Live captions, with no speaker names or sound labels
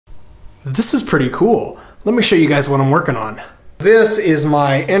This is pretty cool. Let me show you guys what I'm working on. This is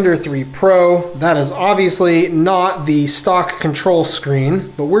my Ender 3 Pro. That is obviously not the stock control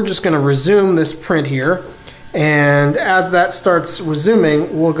screen, but we're just going to resume this print here. And as that starts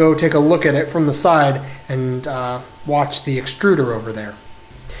resuming, we'll go take a look at it from the side and watch the extruder over there.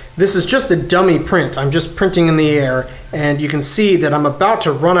 This is just a dummy print. I'm just printing in the air, and you can see that I'm about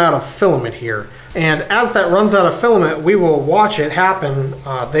to run out of filament here. And as that runs out of filament, we will watch it happen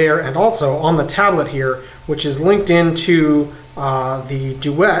there and also on the tablet here, which is linked into the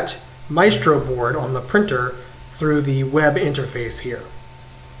Duet Maestro board on the printer through the web interface here.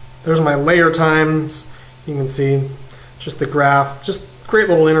 There's my layer times. You can see just the graph, just great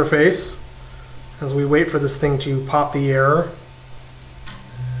little interface as we wait for this thing to pop the error.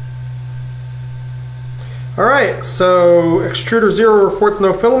 All right, so extruder 0 reports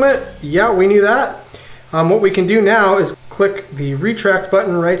no filament. Yeah, we knew that. What we can do now is click the retract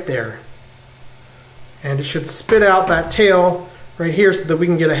button right there. And it should spit out that tail right here so that we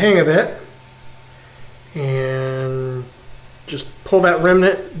can get a hang of it. And just pull that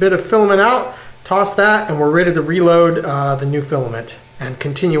remnant bit of filament out, toss that, and we're ready to reload the new filament and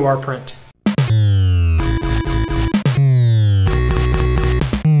continue our print.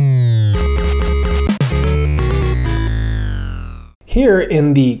 Here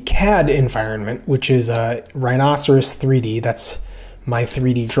in the CAD environment, which is Rhinoceros 3D, that's my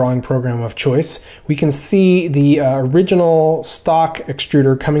 3D drawing program of choice, we can see the original stock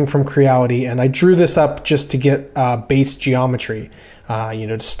extruder coming from Creality, and I drew this up just to get base geometry,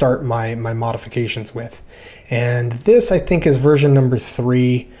 to start my modifications with. And this, I think, is version number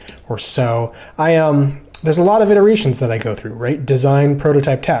 3 or so. There's a lot of iterations that I go through, right? Design,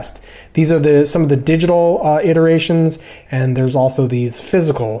 prototype, test. These are some of the digital iterations, and there's also these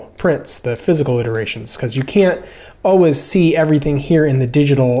physical prints, the physical iterations, because you can't always see everything here in the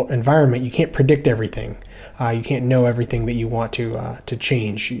digital environment. You can't predict everything. You can't know everything that you want to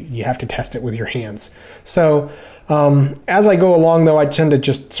change. You have to test it with your hands. So as I go along, though, I tend to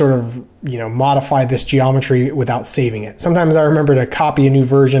just sort of modify this geometry without saving it. Sometimes I remember to copy a new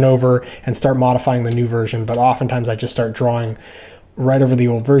version over and start modifying the new version, but oftentimes I just start drawing right over the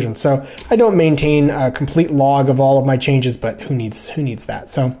old version. So I don't maintain a complete log of all of my changes, but who needs that?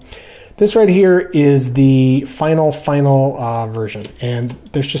 So this right here is the final version, and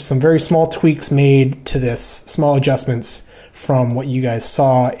there's just some very small tweaks made to this, small adjustments from what you guys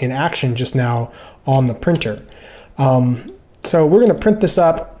saw in action just now on the printer. So we're going to print this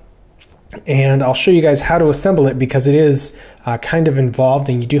up, and I'll show you guys how to assemble it, because it is kind of involved,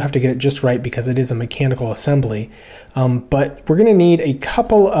 and you do have to get it just right because it is a mechanical assembly. But we're going to need a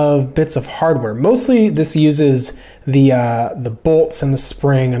couple of bits of hardware. Mostly this uses the bolts and the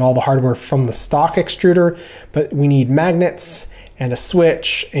spring and all the hardware from the stock extruder, but we need magnets and a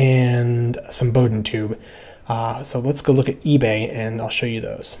switch and some Bowden tube. So let's go look at eBay and I'll show you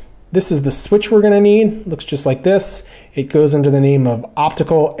those. This is the switch we're going to need. Looks just like this. It goes under the name of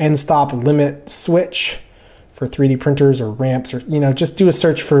optical end stop limit switch for 3D printers or ramps, or just do a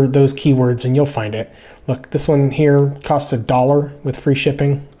search for those keywords and you'll find it. Look, this one here costs $1 with free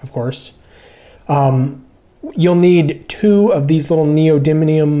shipping, of course. You'll need 2 of these little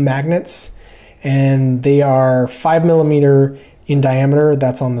neodymium magnets, and they are 5mm in diameter,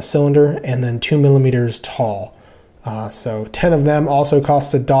 that's on the cylinder, and then 2mm tall. So 10 of them also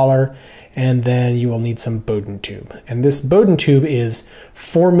costs $1, and then you will need some Bowden tube. And this Bowden tube is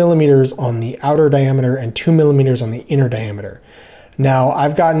 4mm on the outer diameter and 2mm on the inner diameter. Now,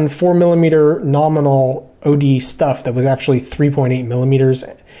 I've gotten 4mm nominal OD stuff that was actually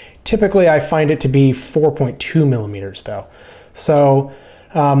 3.8mm. Typically, I find it to be 4.2mm though. So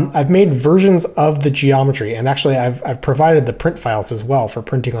I've made versions of the geometry, and actually I've provided the print files as well for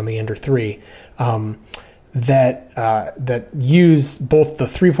printing on the Ender 3. That use both the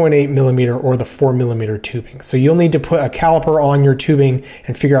 3.8mm or the 4mm tubing. So you'll need to put a caliper on your tubing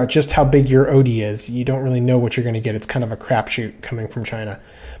and figure out just how big your OD is. You don't really know what you're going to get. It's kind of a crapshoot coming from China.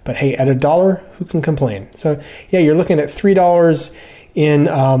 But hey, at $1, who can complain? So yeah, you're looking at $3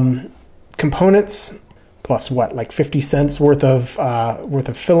 in components, plus what, like 50 cents worth of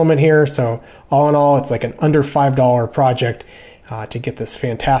filament here. So all in all, it's like an under $5 project to get this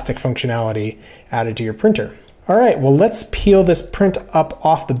fantastic functionality added to your printer. All right, well, let's peel this print up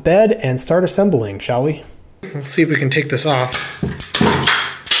off the bed and start assembling, shall we? Let's see if we can take this off.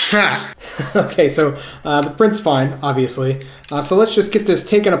 Okay, so the print's fine, obviously. So let's just get this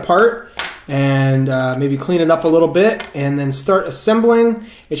taken apart and maybe clean it up a little bit and then start assembling.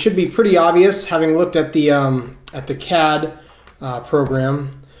 It should be pretty obvious, having looked at the CAD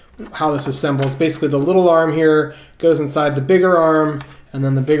program, how this assembles. Basically, the little arm here goes inside the bigger arm, and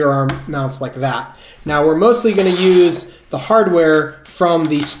then the bigger arm mounts like that. Now we're mostly going to use the hardware from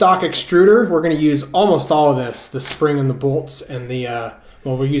the stock extruder. We're going to use almost all of this, the spring and the bolts and the,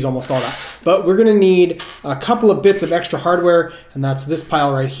 well, we'll use almost all that. But we're going to need a couple of bits of extra hardware, and that's this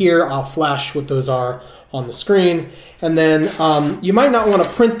pile right here. I'll flash what those are on the screen. And then you might not want to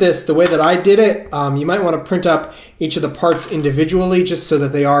print this the way that I did it. You might want to print up each of the parts individually just so that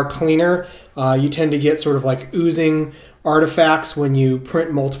they are cleaner. You tend to get sort of like oozing artifacts when you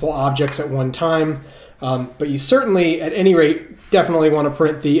print multiple objects at one time. But you certainly, at any rate, definitely want to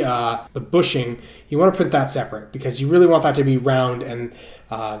print the bushing. You want to print that separate because you really want that to be round, and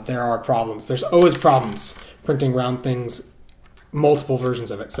there are problems. There's always problems printing round things, multiple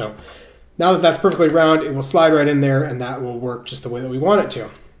versions of it. So now that that's perfectly round, it will slide right in there, and that will work just the way that we want it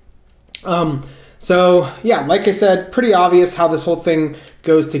to. So yeah, like I said, pretty obvious how this whole thing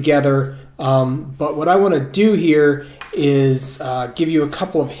goes together. But what I want to do here is give you a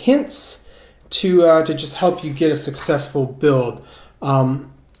couple of hints to just help you get a successful build.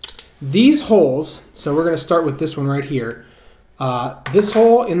 These holes, so we're going to start with this one right here. This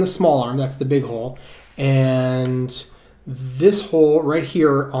hole in the small arm, that's the big hole, and this hole right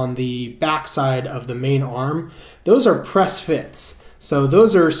here on the back side of the main arm, those are press fits. So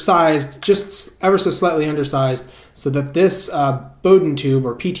those are sized just ever so slightly undersized so that this Bowden tube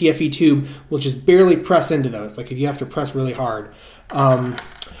or PTFE tube will just barely press into those, like if you have to press really hard.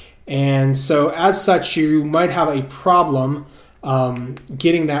 And so as such, you might have a problem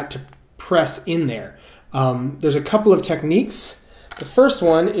getting that to press in there. There's a couple of techniques. The first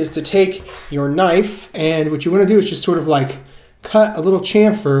one is to take your knife, and what you want to do is just sort of like cut a little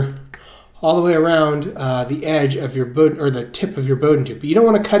chamfer all the way around the edge of your Bowden, or the tip of your Bowden tube. But you don't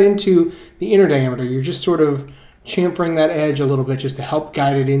want to cut into the inner diameter. You're just sort of chamfering that edge a little bit just to help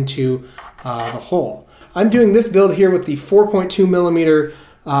guide it into the hole. I'm doing this build here with the 4.2 millimeter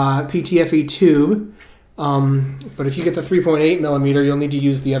PTFE tube, but if you get the 3.8 millimeter, you'll need to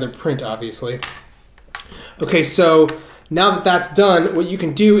use the other print, obviously. Okay, so now that that's done, what you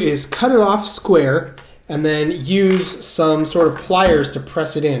can do is cut it off square and then use some sort of pliers to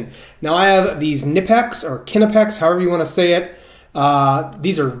press it in. Now I have these Knipex or Kinapex, however you want to say it.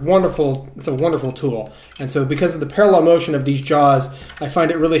 These are wonderful. It's a wonderful tool, and so because of the parallel motion of these jaws, I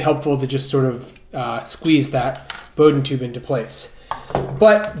find it really helpful to just sort of squeeze that Bowden tube into place.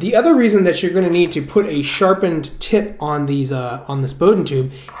 But the other reason that you're going to need to put a sharpened tip on these on this Bowden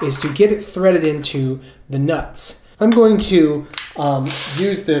tube is to get it threaded into the nuts. I'm going to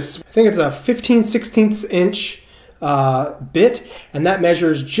use this, I think it's a 15/16 inch bit, and that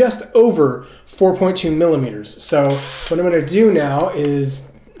measures just over 4.2 millimeters. So what I'm going to do now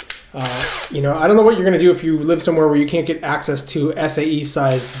is, you know, I don't know what you're going to do if you live somewhere where you can't get access to SAE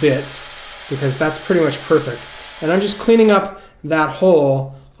sized bits, because that's pretty much perfect. And I'm just cleaning up that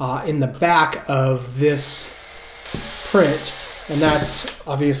hole in the back of this print, and that's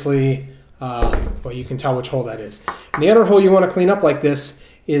obviously, well, you can tell which hole that is. And the other hole you want to clean up like this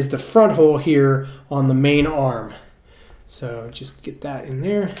is the front hole here on the main arm. So just get that in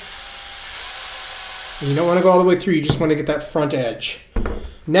there. And you don't want to go all the way through, you just want to get that front edge.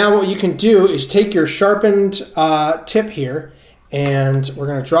 Now what you can do is take your sharpened tip here, and we're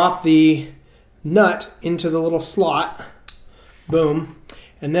going to drop the nut into the little slot. Boom.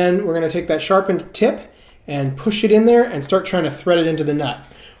 And then we're going to take that sharpened tip and push it in there and start trying to thread it into the nut.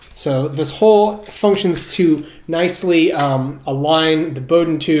 So this hole functions to nicely align the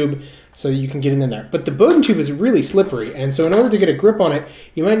Bowden tube so that you can get it in there. But the Bowden tube is really slippery, and so in order to get a grip on it,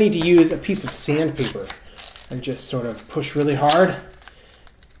 you might need to use a piece of sandpaper and just sort of push really hard,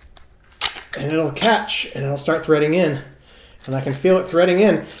 and it'll catch and it'll start threading in. And I can feel it threading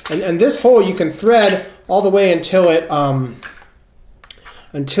in. And this hole you can thread all the way until it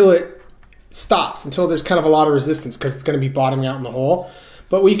stops, until there's kind of a lot of resistance, because it's going to be bottoming out in the hole.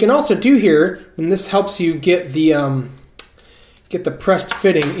 But what you can also do here, and this helps you get the pressed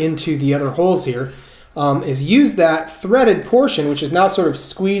fitting into the other holes here, is use that threaded portion, which is now sort of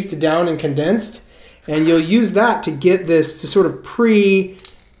squeezed down and condensed, and you'll use that to get this, to sort of pre-align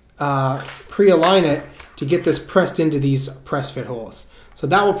it, to get this pressed into these press fit holes. So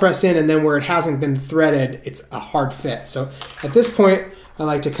that will press in, and then where it hasn't been threaded, it's a hard fit. So at this point, I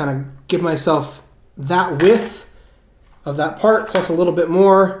like to kind of give myself that width of that part plus a little bit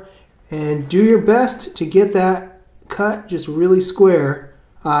more, and do your best to get that cut just really square.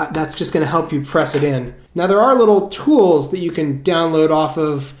 That's just going to help you press it in. Now there are little tools that you can download off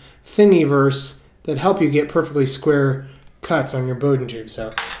of Thingiverse that help you get perfectly square cuts on your Bowden tube.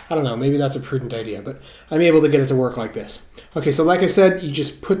 So I don't know, maybe that's a prudent idea, but I'm able to get it to work like this. Okay, so like I said, you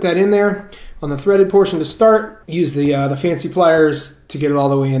just put that in there on the threaded portion to start. Use the fancy pliers to get it all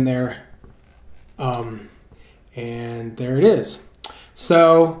the way in there. And there it is.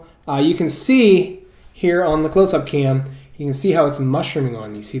 So you can see here on the close-up cam, you can see how it's mushrooming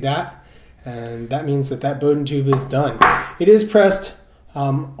on me. See that? And that means that that Bowden tube is done. It is pressed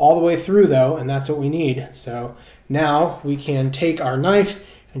all the way through though, and that's what we need. So now we can take our knife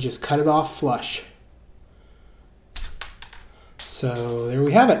and just cut it off flush. So there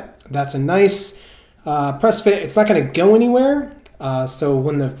we have it. That's a nice press fit. It's not going to go anywhere. So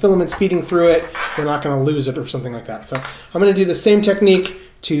when the filament's feeding through it, we're not going to lose it or something like that. So I'm going to do the same technique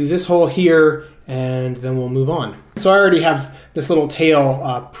to this hole here, and then we'll move on. So I already have this little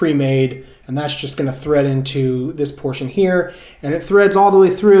tail pre-made, and that's just going to thread into this portion here, and it threads all the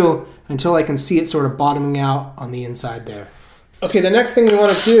way through until I can see it sort of bottoming out on the inside there. Okay, the next thing we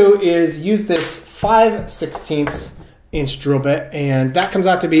want to do is use this 5/16 inch drill bit, and that comes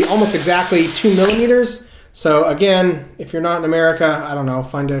out to be almost exactly 2 millimeters. So again, if you're not in America, I don't know,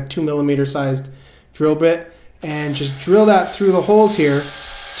 find a 2 millimeter sized drill bit and just drill that through the holes here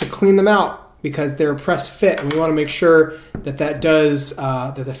to clean them out, because they're a press fit, and we want to make sure that that does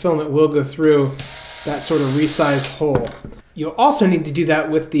that the filament will go through that sort of resized hole. You'll also need to do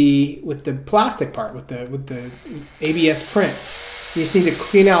that with the plastic part, with the ABS print. You just need to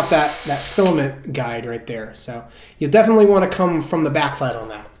clean out that filament guide right there. So you'll definitely want to come from the backside on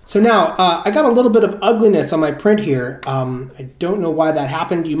that. So now I got a little bit of ugliness on my print here. I don't know why that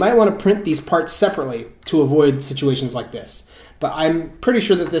happened. You might want to print these parts separately to avoid situations like this. But I'm pretty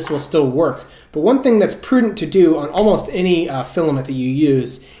sure that this will still work. But one thing that's prudent to do on almost any filament that you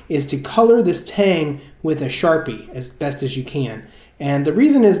use is to color this tang with a Sharpie as best as you can. And the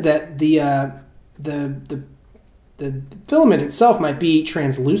reason is that the filament itself might be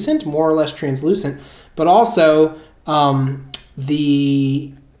translucent, more or less translucent, but also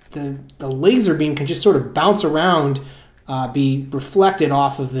the laser beam can just sort of bounce around, be reflected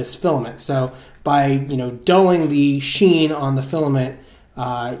off of this filament. So by dulling the sheen on the filament,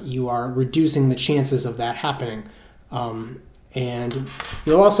 you are reducing the chances of that happening. And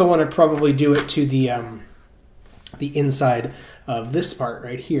you'll also want to probably do it to the inside of this part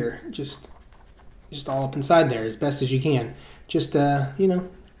right here, just all up inside there as best as you can. Just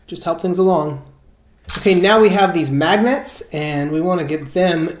just help things along. Okay, now we have these magnets, and we want to get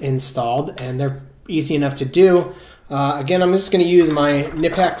them installed, and they're easy enough to do. Again, I'm just going to use my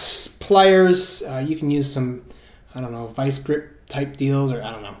Knipex pliers. You can use some, I don't know, vice grip type deals, or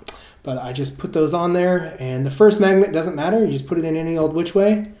I don't know. But I just put those on there, and the first magnet doesn't matter. You just put it in any old which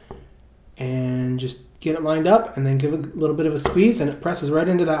way, and just get it lined up, and then give it a little bit of a squeeze, and it presses right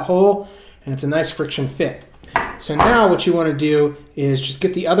into that hole, and it's a nice friction fit. So now what you want to do is just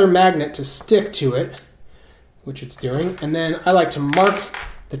get the other magnet to stick to it, which it's doing, and then I like to mark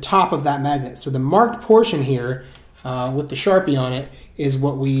the top of that magnet. So the marked portion here with the Sharpie on it is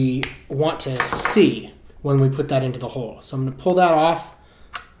what we want to see when we put that into the hole. So I'm going to pull that off,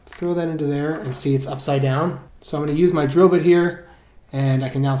 throw that into there, and see it's upside down. So I'm going to use my drill bit here, and I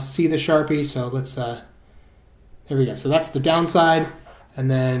can now see the Sharpie. So let's, there we go. So that's the downside, and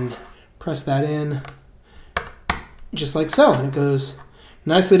then press that in just like so, and it goes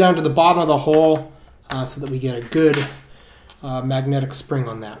nicely down to the bottom of the hole so that we get a good magnetic spring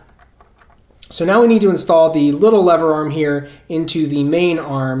on that. So now we need to install the little lever arm here into the main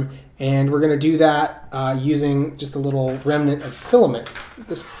arm, and we're going to do that using just a little remnant of filament,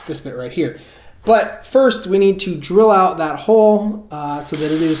 this bit right here. But first we need to drill out that hole so that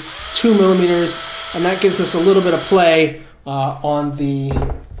it is 2 millimeters, and that gives us a little bit of play on the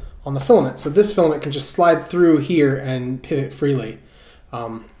filament. So this filament can just slide through here and pivot freely.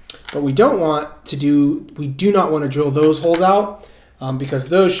 But we don't want to we do not want to drill those holes out because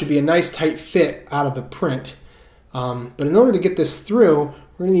those should be a nice tight fit out of the print. But in order to get this through,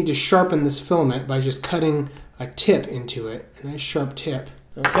 we're going to need to sharpen this filament by just cutting a tip into it, a nice sharp tip.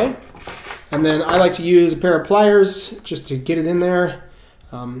 Okay, and then I like to use a pair of pliers just to get it in there.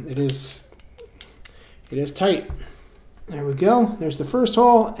 It is tight. There we go. There's the first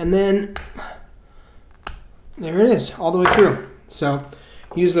hole, and then there it is, all the way through. So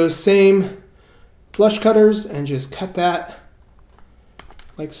use those same flush cutters and just cut that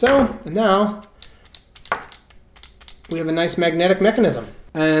like so. And now we have a nice magnetic mechanism.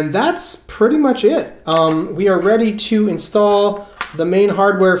 And that's pretty much it. We are ready to install the main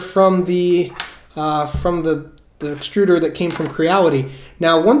hardware from the extruder that came from Creality.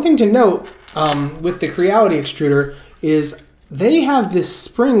 Now, one thing to note with the Creality extruder is they have this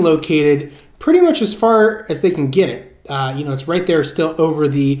spring located pretty much as far as they can get it. It's right there still over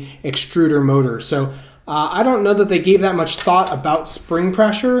the extruder motor. So I don't know that they gave that much thought about spring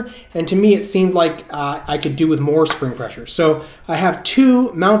pressure, and to me it seemed like I could do with more spring pressure. So I have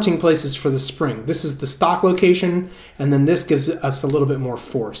two mounting places for the spring. This is the stock location, and then this gives us a little bit more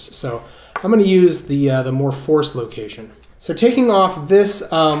force. So I'm going to use the more force location. So taking off this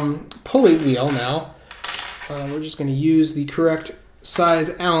pulley wheel now, we're just going to use the correct size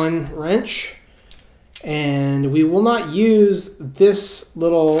Allen wrench, and we will not use this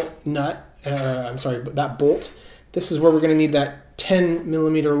little nut. I'm sorry, that bolt. This is where we're going to need that 10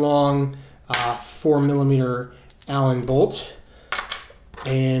 millimeter long 4 millimeter Allen bolt,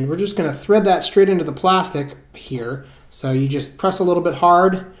 and we're just going to thread that straight into the plastic here. So you just press a little bit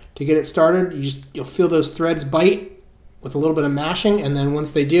hard to get it started. You'll feel those threads bite with a little bit of mashing, and then once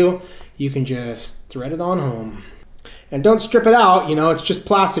they do, you can just thread it on home. And don't strip it out, you know, it's just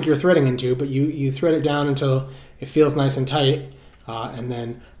plastic you're threading into, but you thread it down until it feels nice and tight, and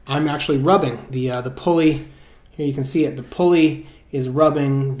then I'm actually rubbing the pulley. Here you can see it. The pulley is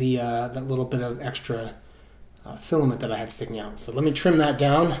rubbing that little bit of extra filament that I had sticking out. So let me trim that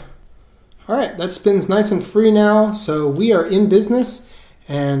down. All right, that spins nice and free now. So we are in business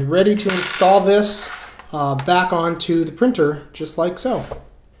and ready to install this back onto the printer, just like so.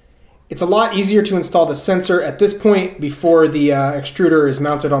 It's a lot easier to install the sensor at this point before the extruder is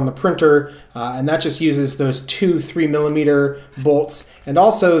mounted on the printer, and that just uses those two 3 millimeter bolts, and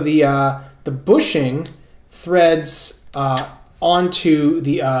also the bushing threads onto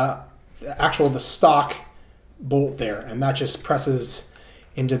the stock bolt there, and that just presses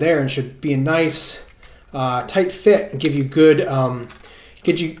into there and should be a nice tight fit and give you good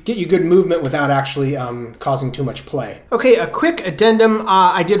get you good movement without actually causing too much play. Okay, a quick addendum.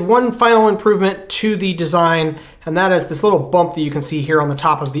 I did one final improvement to the design, and that is this little bump that you can see here on the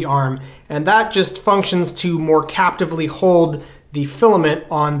top of the arm, and that just functions to more captively hold the filament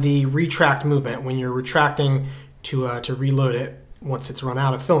on the retract movement when you're retracting to reload it once it's run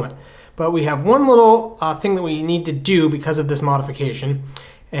out of filament. But we have one little thing that we need to do because of this modification,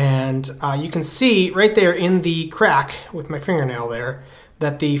 and you can see right there in the crack with my fingernail there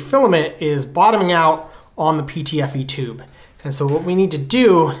that the filament is bottoming out on the PTFE tube. And so what we need to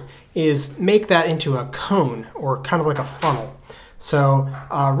do is make that into a cone, or kind of like a funnel. So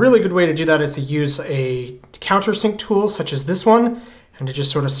a really good way to do that is to use a countersink tool such as this one, and to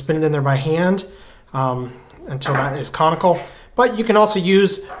just sort of spin it in there by hand until that is conical. But you can also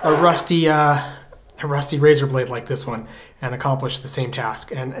use a rusty razor blade like this one and accomplish the same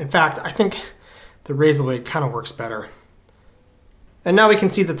task. And in fact, I think the razor blade kind of works better. And now we can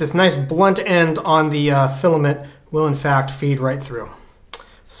see that this nice blunt end on the filament will in fact feed right through.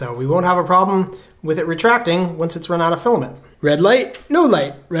 So we won't have a problem with it retracting once it's run out of filament. Red light, no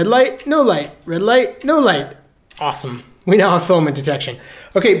light, red light, no light, red light, no light. Awesome. We now have filament detection.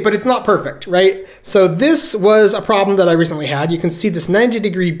 Okay, but it's not perfect, right? So this was a problem that I recently had. You can see this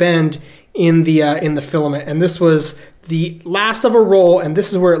 90-degree bend in the filament, and this was the last of a roll, and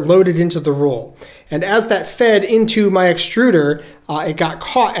this is where it loaded into the roll. And as that fed into my extruder, it got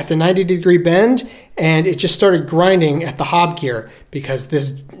caught at the 90-degree bend, and it just started grinding at the hob gear because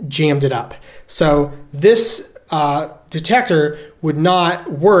this jammed it up. So this detector would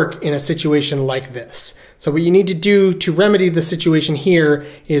not work in a situation like this. So what you need to do to remedy the situation here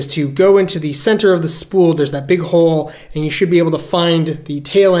is to go into the center of the spool. There's that big hole, and you should be able to find the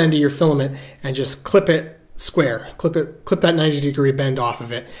tail end of your filament and just clip it square. Clip that 90-degree bend off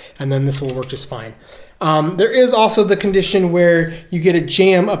of it, and then this will work just fine. There is also the condition where you get a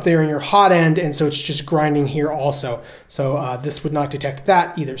jam up there in your hot end, and so it's just grinding here also. So this would not detect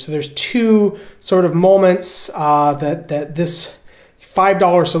that either. So there's two sort of moments that this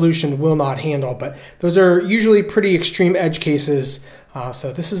 $5 solution will not handle, but those are usually pretty extreme edge cases.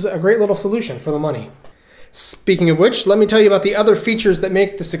 So this is a great little solution for the money. Speaking of which, let me tell you about the other features that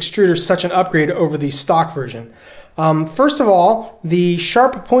make this extruder such an upgrade over the stock version. First of all, the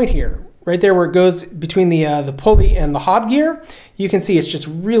sharp point here, right there where it goes between the pulley and the hob gear, you can see it's just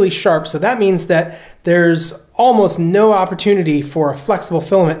really sharp. So that means that there's almost no opportunity for a flexible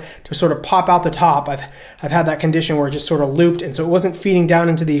filament to sort of pop out the top. I've had that condition where it just sort of looped, and so it wasn't feeding down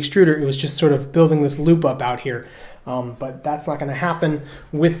into the extruder, it was just sort of building this loop up out here. But that's not going to happen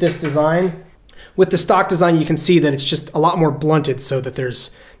with this design. With the stock design, you can see that it's just a lot more blunted, so that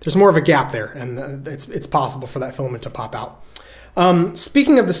there's more of a gap there, and it's possible for that filament to pop out.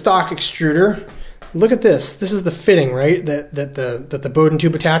 Speaking of the stock extruder, look at this. This is the fitting, right, that the Bowden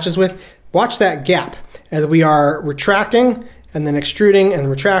tube attaches with. Watch that gap as we are retracting and then extruding and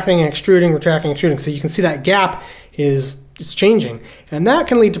retracting and extruding, retracting, extruding. So you can see that gap is it's changing, and that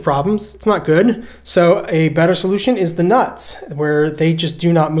can lead to problems. It's not good. So a better solution is the nuts, where they just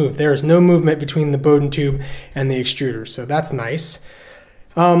do not move. There is no movement between the Bowden tube and the extruder, so that's nice.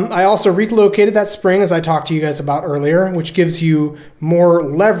 I also relocated that spring, as I talked to you guys about earlier, which gives you more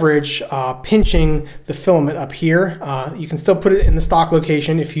leverage pinching the filament up here. You can still put it in the stock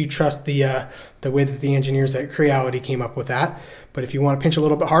location if you trust the way that the engineers at Creality came up with that. But if you want to pinch a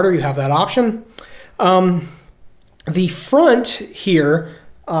little bit harder, you have that option. The front here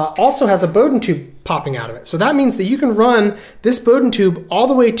also has a Bowden tube popping out of it. So that means that you can run this Bowden tube all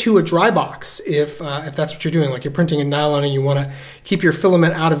the way to a dry box if that's what you're doing, like you're printing in nylon and you want to keep your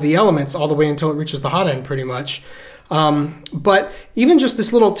filament out of the elements all the way until it reaches the hot end pretty much. But even just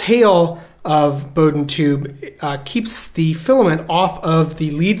this little tail of Bowden tube keeps the filament off of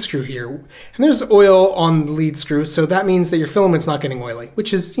the lead screw here. And there's oil on the lead screw, so that means that your filament's not getting oily,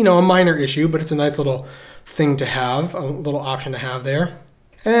 which is, you know, a minor issue, but it's a nice little thing to have, a little option to have there.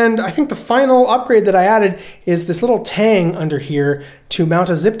 And I think the final upgrade that I added is this little tang under here to mount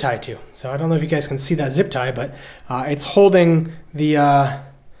a zip tie to. So I don't know if you guys can see that zip tie, but it's holding the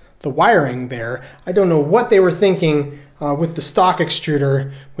wiring there. I don't know what they were thinking with the stock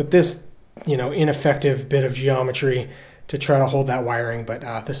extruder with this, you know, ineffective bit of geometry to try to hold that wiring,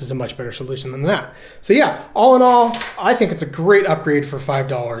 but this is a much better solution than that. So yeah, all in all, I think it's a great upgrade for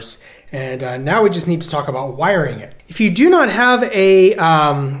 $5. And now we just need to talk about wiring it. If you do not have a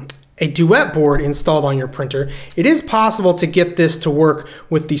duet board installed on your printer, it is possible to get this to work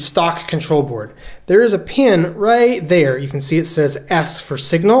with the stock control board. There is a pin right there. You can see it says S for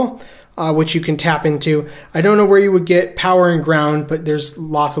signal, which you can tap into. I don't know where you would get power and ground, but there's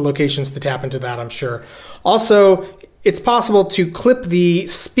lots of locations to tap into that, I'm sure. Also, it's possible to clip the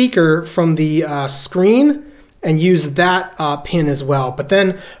speaker from the screen and use that pin as well. But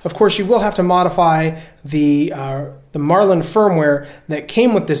then, of course, you will have to modify the Marlin firmware that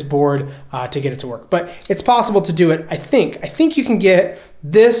came with this board to get it to work. But it's possible to do it, I think. I think you can get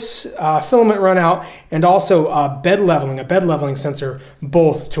this filament runout and also a bed leveling sensor,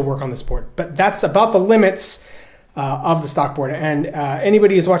 both to work on this board. But that's about the limits of the stock board. And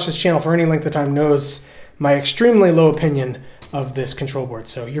anybody who's watched this channel for any length of time knows my extremely low opinion of this control board.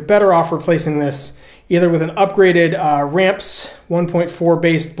 So you're better off replacing this either with an upgraded Ramps 1.4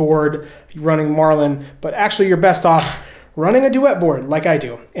 based board running Marlin, but actually you're best off running a duet board like I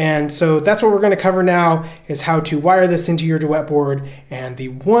do. And so that's what we're going to cover now, is how to wire this into your duet board and the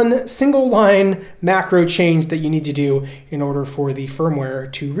one single line macro change that you need to do in order for the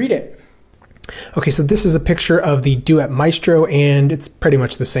firmware to read it. Okay, so this is a picture of the Duet Maestro, and it's pretty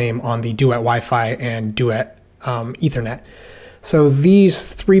much the same on the Duet Wi-Fi and Duet Ethernet. So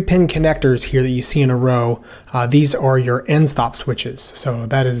these 3-pin connectors here that you see in a row, these are your end stop switches. So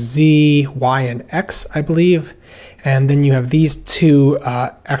that is Z, Y, and X, I believe. And then you have these two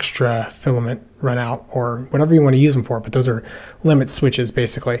extra filament runout, or whatever you want to use them for, but those are limit switches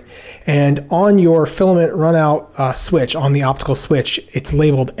basically. And on your filament runout switch, on the optical switch, it's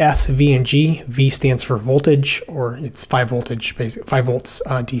labeled S, V, and G. V stands for voltage, or it's 5 volts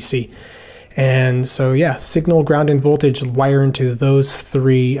DC. And so yeah, signal, ground, and voltage wire into those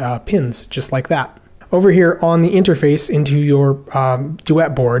 3 pins, just like that. Over here on the interface into your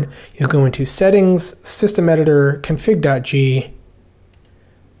duet board, you'll go into Settings, System Editor, Config.g,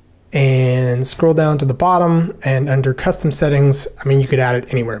 and scroll down to the bottom, and under Custom Settings, I mean, you could add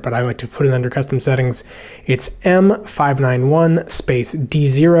it anywhere, but I like to put it under Custom Settings. It's M591 space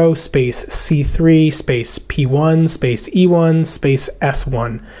D0 space C3 space P1 space E1 space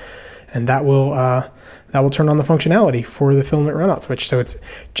S1. And that will turn on the functionality for the filament runout switch. So it's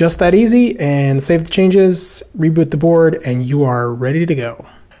just that easy, and save the changes, reboot the board, and you are ready to go.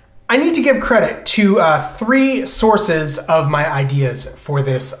 I need to give credit to 3 sources of my ideas for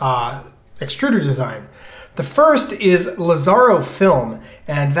this extruder design. The first is Lazaro Film,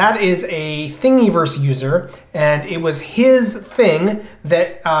 and that is a Thingiverse user, and it was his thing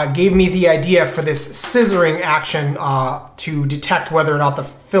that gave me the idea for this scissoring action to detect whether or not the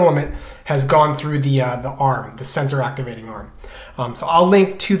filament has gone through the arm, the sensor activating arm. So I'll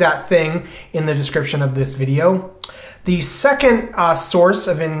link to that thing in the description of this video. The second source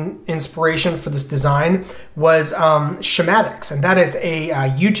of inspiration for this design was Schematix, and that is a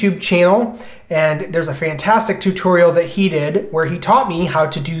YouTube channel, and there's a fantastic tutorial that he did where he taught me how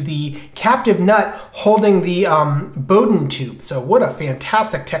to do the captive nut holding the Bowden tube. So what a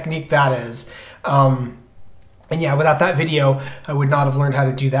fantastic technique that is. And yeah, without that video, I would not have learned how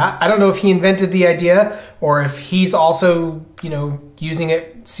to do that. I don't know if he invented the idea or if he's also, you know, using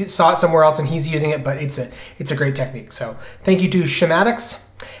it, saw it somewhere else and he's using it, but it's a great technique. So thank you to Schematix.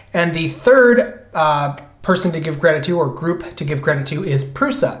 And the third person to give credit to, or group to give credit to, is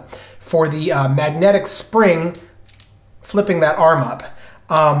Prusa for the magnetic spring flipping that arm up.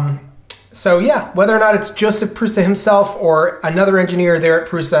 So yeah, whether or not it's Joseph Prusa himself or another engineer there at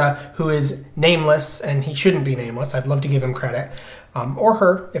Prusa who is nameless, and he shouldn't be nameless, I'd love to give him credit, or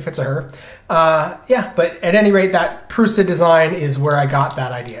her, if it's a her. Yeah, but at any rate, that Prusa design is where I got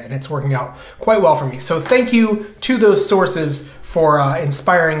that idea, and it's working out quite well for me. So thank you to those sources for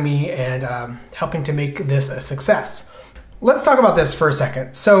inspiring me and helping to make this a success. Let's talk about this for a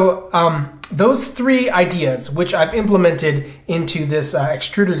second. So those 3 ideas, which I've implemented into this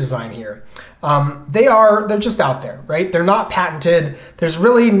extruder design here, they're just out there, right? They're not patented. There's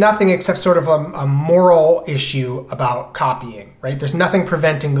really nothing except sort of a moral issue about copying, right? There's nothing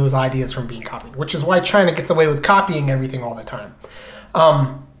preventing those ideas from being copied, which is why China gets away with copying everything all the time.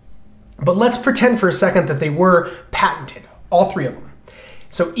 But let's pretend for a second that they were patented, all 3 of them.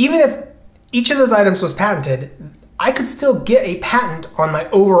 So even if each of those items was patented, I could still get a patent on my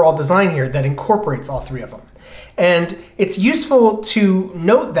overall design here that incorporates all 3 of them. And it's useful to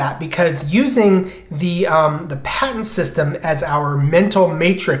note that because using the patent system as our mental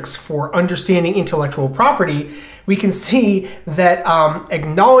matrix for understanding intellectual property, we can see that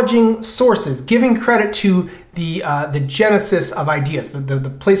acknowledging sources, giving credit to the genesis of ideas,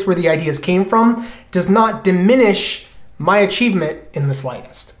 the place where the ideas came from, does not diminish my achievement in the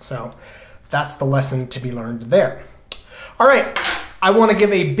slightest. So that's the lesson to be learned there. All right, I want to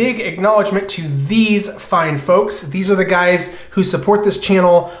give a big acknowledgement to these fine folks. These are the guys who support this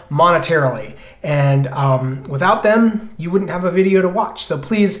channel monetarily. And without them, you wouldn't have a video to watch. So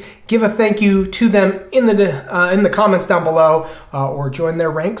please give a thank you to them in the comments down below, or join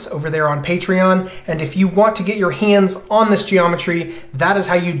their ranks over there on Patreon. And if you want to get your hands on this geometry, that is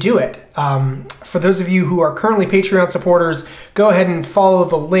how you do it. For those of you who are currently Patreon supporters, go ahead and follow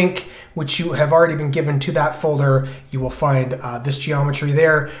the link which you have already been given to that folder. You will find this geometry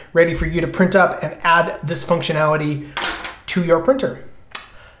there, ready for you to print up and add this functionality to your printer.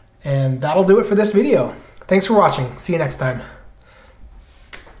 And that'll do it for this video. Thanks for watching. See you next time.